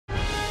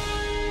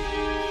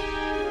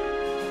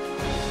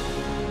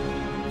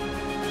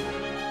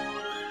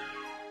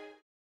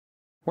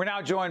We're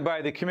now joined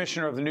by the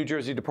Commissioner of the New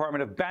Jersey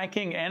Department of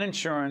Banking and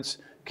Insurance,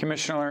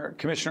 Commissioner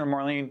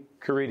Marlene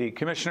Caride.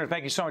 Commissioner,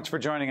 thank you so much for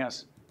joining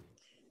us.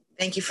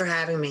 Thank you for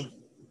having me.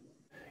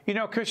 You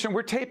know, Commissioner,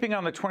 we're taping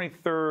on the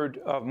 23rd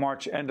of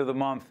March, end of the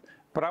month,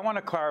 but I want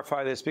to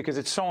clarify this because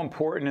it's so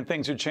important and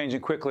things are changing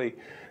quickly.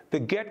 The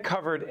Get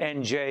Covered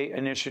NJ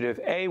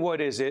initiative, A,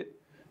 what is it?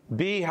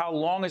 B, how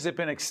long has it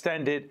been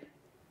extended?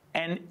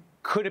 And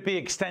could it be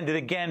extended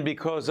again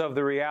because of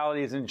the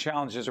realities and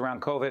challenges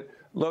around COVID?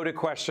 Loaded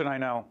question, I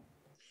know.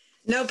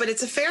 No, but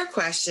it's a fair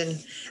question.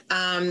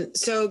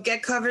 So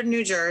Get Covered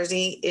New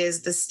Jersey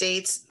is the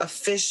state's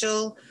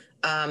official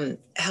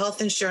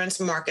health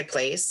insurance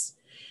marketplace.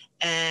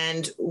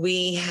 And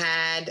we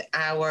had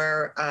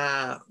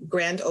our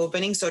grand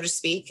opening, so to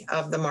speak,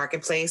 of the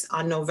marketplace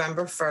on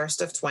November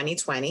 1st of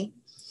 2020.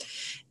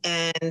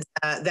 And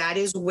that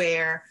is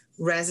where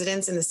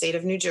residents in the state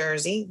of New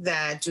Jersey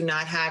that do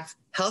not have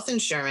health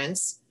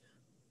insurance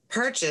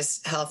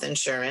purchase health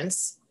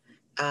insurance.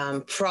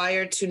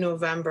 Prior to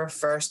November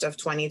 1st of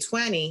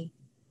 2020,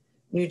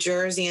 New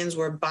Jerseyans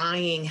were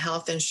buying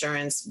health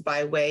insurance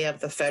by way of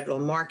the federal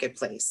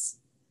marketplace.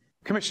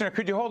 Commissioner,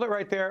 could you hold it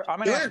right there? I'm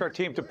going to ask our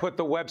team to put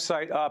the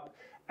website up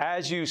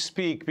as you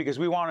speak because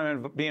we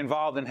want to be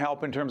involved and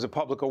help in terms of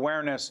public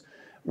awareness.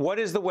 What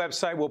is the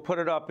website? We'll put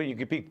it up and you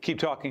can keep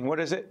talking.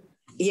 What is it?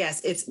 Yes,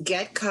 it's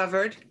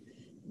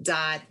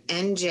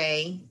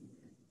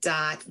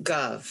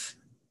getcovered.nj.gov.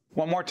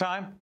 One more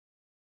time.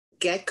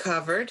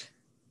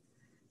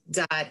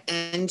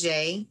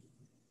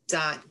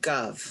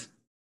 Getcovered.nj.gov.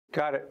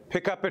 Got it.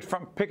 Pick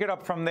it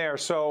up from there.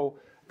 So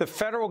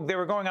they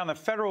were going on the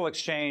federal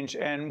exchange,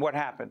 and what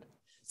happened?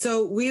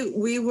 So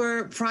we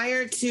were,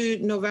 prior to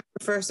November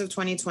 1st of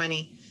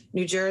 2020,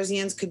 New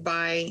Jerseyans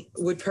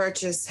would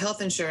purchase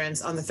health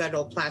insurance on the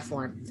federal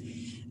platform.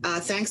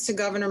 Thanks to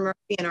Governor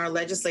Murphy and our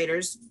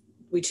legislators,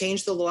 we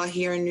changed the law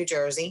here in New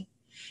Jersey,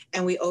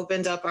 and we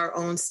opened up our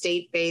own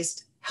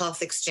state-based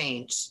health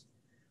exchange.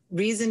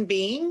 Reason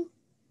being,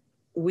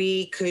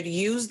 we could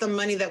use the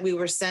money that we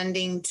were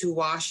sending to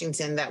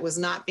Washington that was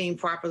not being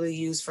properly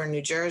used for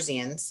New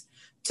Jerseyans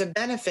to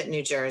benefit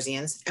New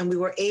Jerseyans, and we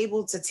were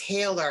able to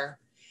tailor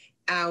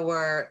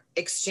our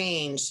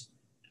exchange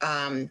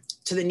to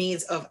the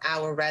needs of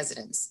our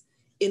residents.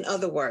 In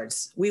other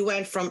words, we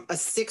went from a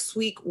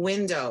 6-week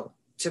window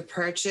to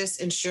purchase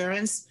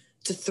insurance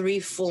to 3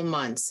 full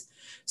months.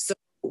 So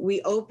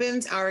we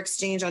opened our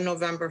exchange on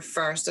November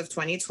 1st of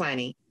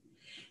 2020.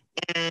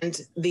 And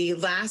the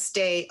last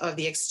day of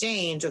the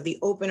exchange of the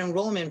open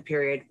enrollment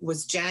period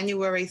was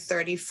January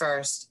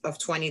 31st of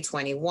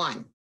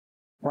 2021.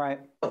 Right.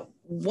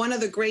 One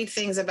of the great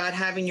things about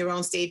having your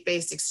own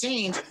state-based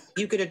exchange,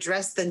 you could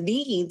address the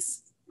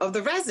needs of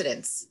the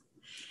residents.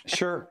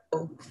 Sure.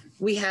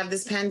 We have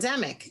this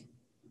pandemic.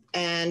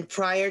 And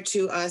prior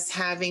to us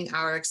having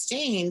our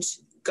exchange,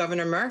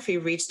 Governor Murphy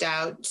reached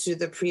out to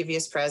the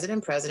previous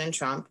president, President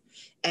Trump,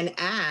 and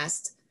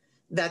asked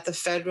that the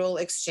federal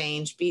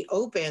exchange be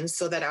open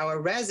so that our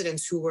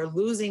residents who were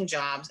losing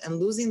jobs and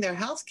losing their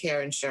health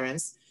care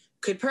insurance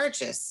could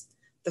purchase.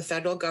 The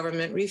federal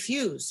government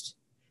refused.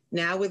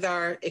 Now with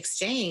our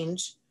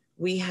exchange,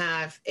 we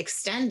have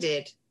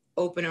extended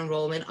open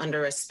enrollment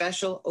under a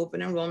special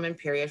open enrollment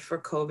period for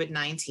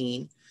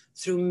COVID-19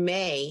 through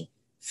May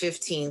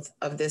 15th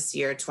of this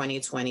year,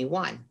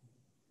 2021.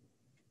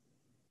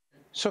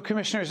 So,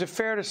 Commissioner, is it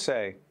fair to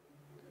say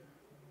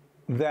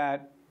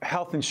that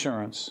health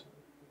insurance,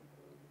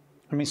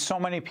 I mean, so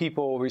many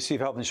people receive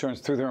health insurance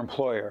through their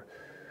employer.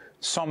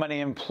 So many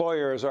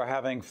employers are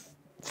having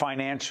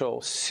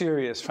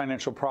serious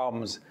financial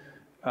problems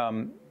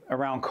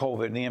around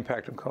COVID and the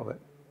impact of COVID.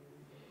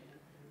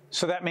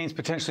 So that means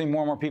potentially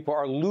more and more people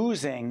are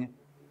losing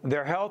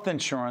their health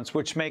insurance,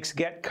 which makes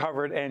Get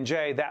Covered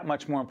NJ that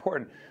much more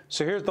important.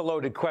 So here's the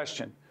loaded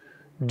question.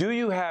 Do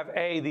you have,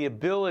 A, the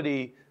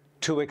ability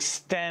to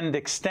extend,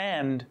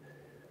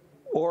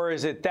 or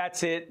is it,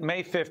 that's it,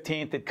 May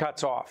 15th, it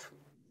cuts off?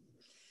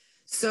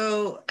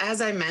 So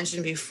as I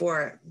mentioned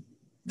before,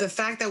 the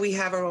fact that we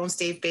have our own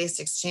state-based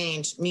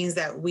exchange means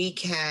that we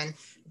can,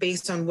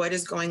 based on what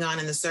is going on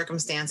in the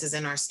circumstances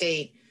in our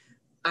state,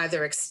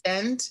 either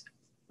extend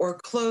or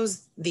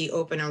close the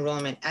open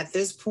enrollment. At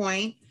this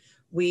point,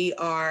 the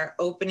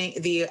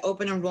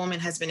open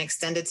enrollment has been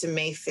extended to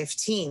May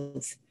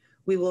 15th.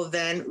 We will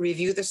then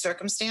review the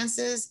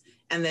circumstances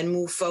and then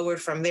move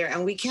forward from there.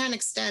 And we can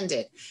extend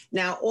it.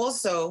 Now,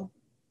 also,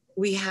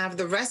 we have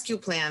the rescue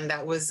plan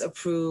that was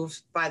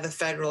approved by the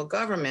federal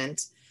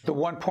government. The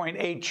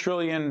 $1.8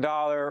 trillion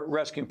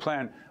rescue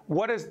plan.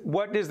 What is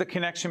the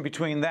connection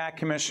between that,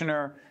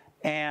 Commissioner,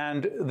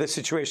 and the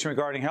situation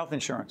regarding health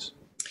insurance?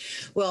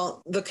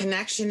 Well, the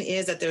connection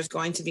is that there's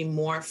going to be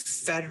more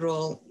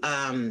federal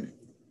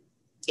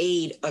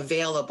aid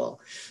available.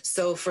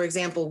 So, for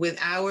example, with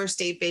our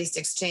state-based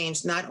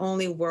exchange, not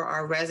only were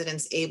our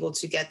residents able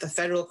to get the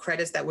federal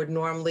credits that would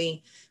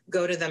normally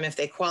go to them if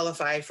they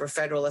qualified for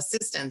federal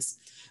assistance,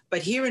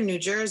 but here in New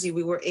Jersey,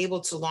 we were able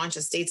to launch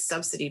a state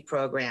subsidy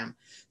program.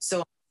 So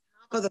on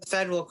top of the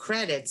federal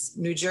credits,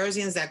 New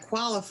Jerseyans that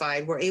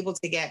qualified were able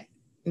to get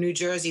New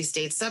Jersey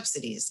state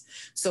subsidies.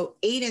 So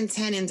 8 in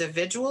 10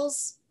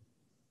 individuals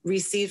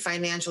received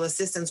financial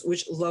assistance,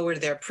 which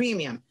lowered their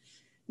premium.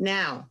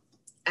 Now,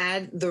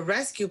 add the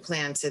rescue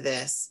plan to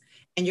this,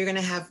 and you're going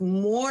to have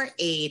more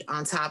aid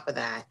on top of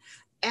that.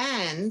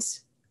 And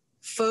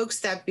folks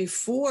that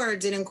before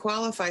didn't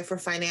qualify for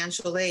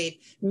financial aid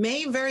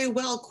may very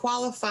well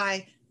qualify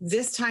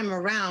this time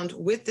around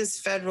with this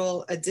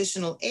federal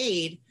additional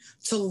aid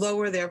to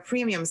lower their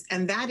premiums.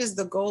 And that is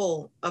the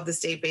goal of the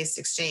state-based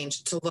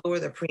exchange, to lower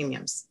the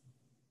premiums.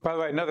 By the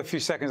way, another few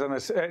seconds on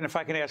this, and if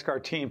I can ask our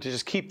team to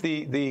just keep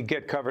the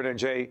Get Covered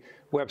NJ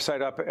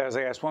website up as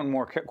I ask one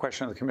more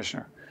question of the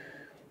Commissioner.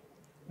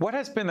 What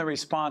has been the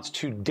response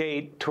to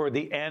date toward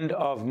the end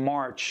of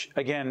March?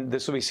 Again,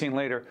 this will be seen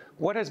later.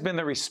 What has been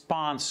the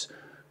response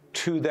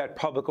to that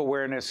public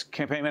awareness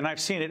campaign? And I've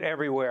seen it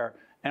everywhere,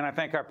 and I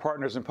think our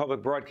partners in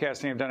public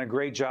broadcasting have done a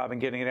great job in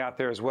getting it out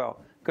there as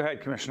well. Go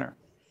ahead, Commissioner.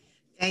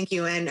 Thank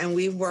you, and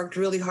we've worked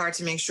really hard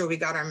to make sure we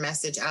got our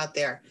message out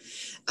there.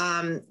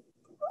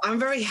 I'm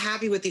very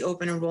happy with the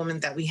open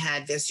enrollment that we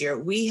had this year.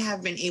 We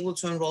have been able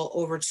to enroll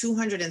over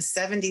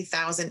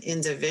 270,000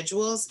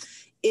 individuals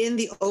in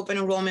the open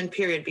enrollment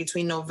period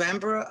between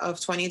November of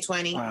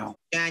 2020, wow,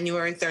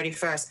 January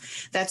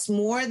 31st. That's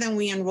more than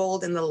we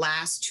enrolled in the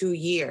last 2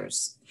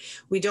 years.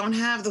 We don't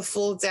have the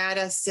full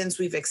data since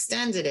we've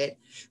extended it,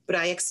 but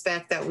I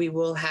expect that we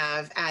will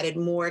have added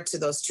more to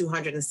those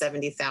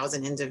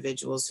 270,000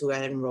 individuals who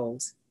had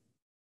enrolled.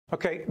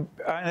 Okay,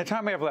 in the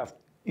time we have left,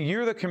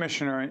 you're the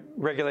commissioner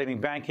regulating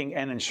banking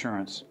and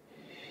insurance.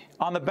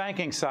 On the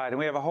banking side, and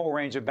we have a whole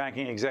range of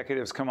banking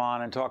executives come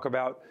on and talk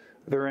about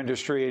their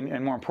industry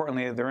and more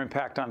importantly, their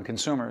impact on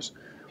consumers.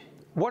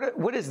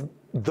 What is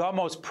the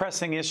most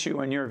pressing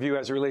issue in your view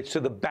as it relates to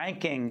the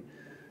banking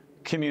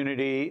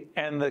community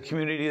and the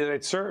community that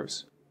it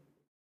serves?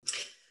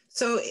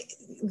 So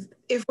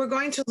if we're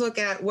going to look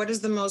at what is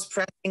the most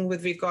pressing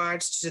with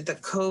regards to the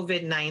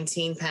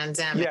COVID-19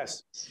 pandemic,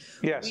 yes,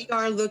 we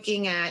are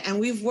looking at, and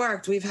we've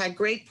had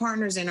great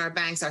partners in our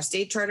banks, our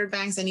state chartered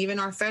banks, and even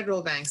our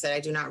federal banks that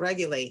I do not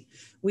regulate.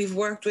 We've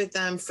worked with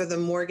them for the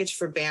mortgage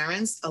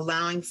forbearance,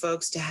 allowing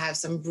folks to have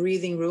some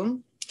breathing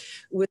room.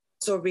 With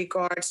also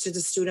regards to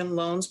the student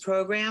loans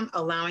program,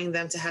 allowing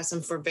them to have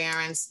some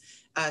forbearance,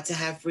 to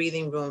have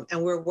breathing room.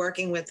 And we're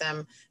working with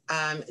them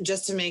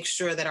just to make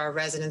sure that our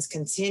residents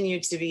continue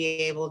to be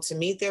able to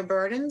meet their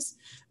burdens,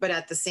 but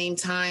at the same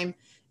time,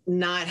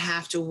 not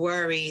have to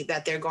worry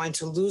that they're going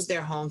to lose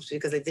their homes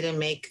because they didn't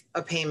make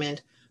a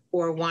payment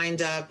or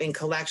wind up in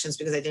collections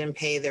because they didn't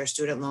pay their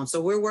student loan. So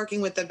we're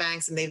working with the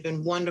banks, and they've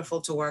been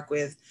wonderful to work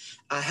with,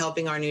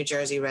 helping our New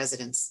Jersey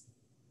residents.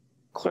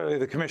 Clearly,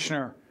 the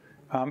commissioner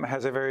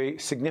has a very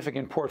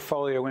significant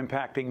portfolio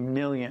impacting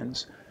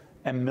millions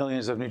and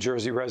millions of New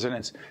Jersey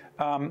residents.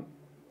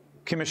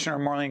 Commissioner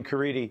Marlene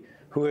Caride,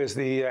 who is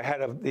the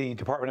head of the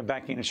Department of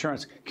Banking and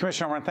Insurance.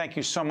 Commissioner, I want to thank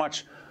you so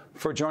much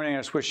for joining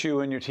us. Wish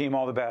you and your team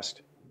all the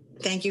best.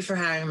 Thank you for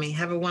having me.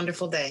 Have a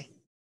wonderful day.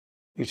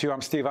 You too.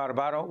 I'm Steve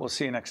Adubato. We'll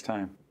see you next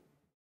time.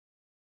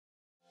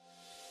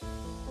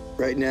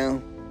 Right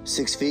now,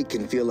 6 feet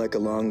can feel like a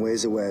long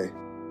ways away.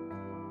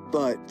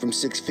 But from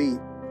 6 feet,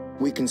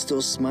 we can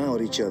still smile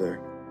at each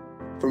other.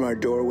 From our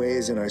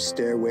doorways and our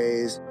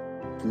stairways,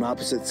 from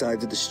opposite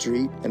sides of the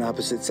street and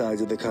opposite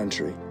sides of the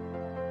country.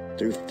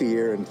 Through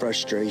fear and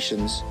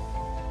frustrations,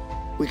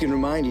 we can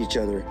remind each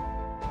other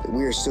that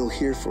we are still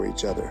here for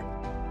each other.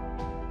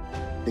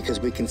 Because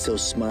we can still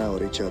smile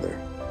at each other.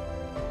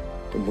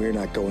 And we're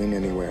not going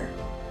anywhere.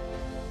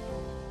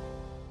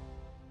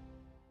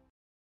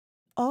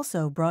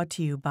 Also brought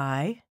to you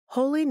by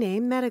Holy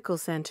Name Medical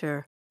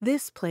Center.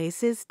 This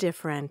place is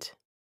different.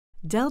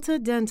 Delta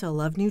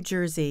Dental of New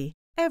Jersey.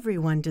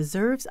 Everyone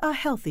deserves a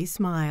healthy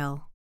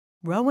smile.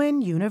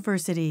 Rowan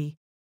University.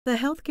 The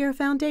Healthcare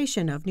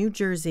Foundation of New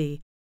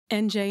Jersey.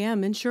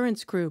 NJM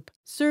Insurance Group,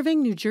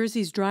 serving New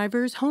Jersey's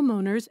drivers,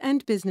 homeowners,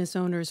 and business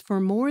owners for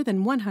more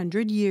than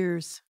 100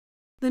 years.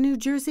 The New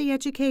Jersey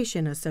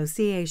Education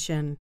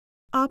Association.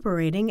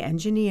 Operating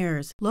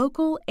Engineers,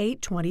 Local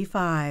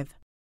 825.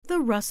 The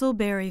Russell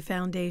Berry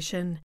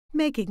Foundation,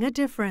 making a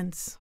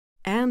difference.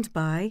 And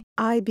by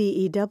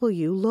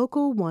IBEW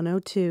Local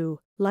 102,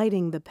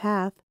 lighting the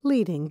path,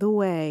 leading the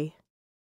way.